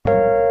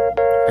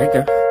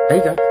There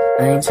you go.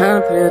 I ain't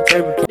trying to play a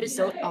table.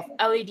 Episode of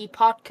LED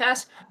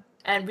Podcast,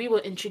 and we will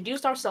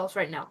introduce ourselves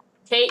right now.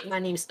 Hey, my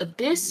name is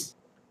Abyss.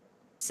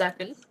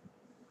 Second.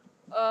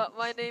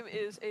 My name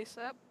is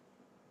ASAP.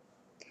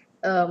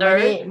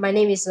 Third. My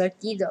name is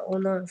Lucky, the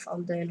owner and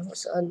founder and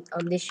host on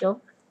this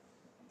show.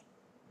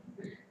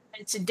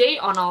 And today,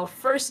 on our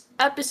first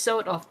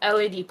episode of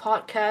LED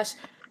Podcast,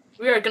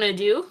 we are gonna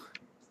do.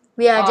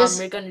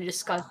 We're gonna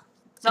discuss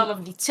some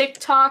of the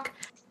TikTok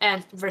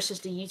and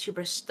versus the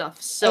YouTuber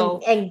stuff.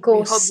 So and we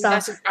ghost hope you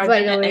guys stuff. are By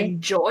the gonna way,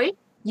 enjoy.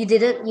 you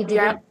didn't.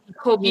 Yeah,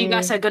 hope you Yeah.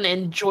 guys are gonna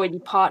enjoy the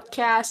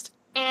podcast,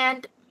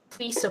 and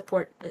please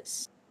support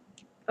this.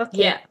 Okay.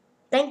 Yeah.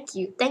 Thank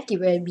you,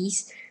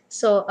 Abby's.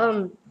 So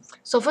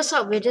first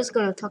up, we're just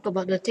gonna talk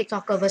about the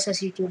TikToker versus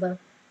YouTuber.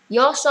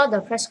 You all saw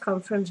the press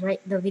conference, right?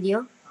 The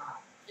video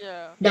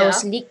Yeah. that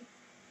was leaked.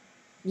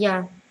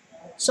 Yeah.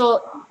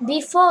 So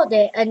before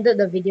they ended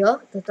the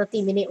video, the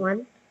 30-minute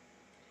one,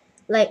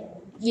 like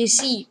you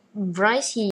see Bryce, he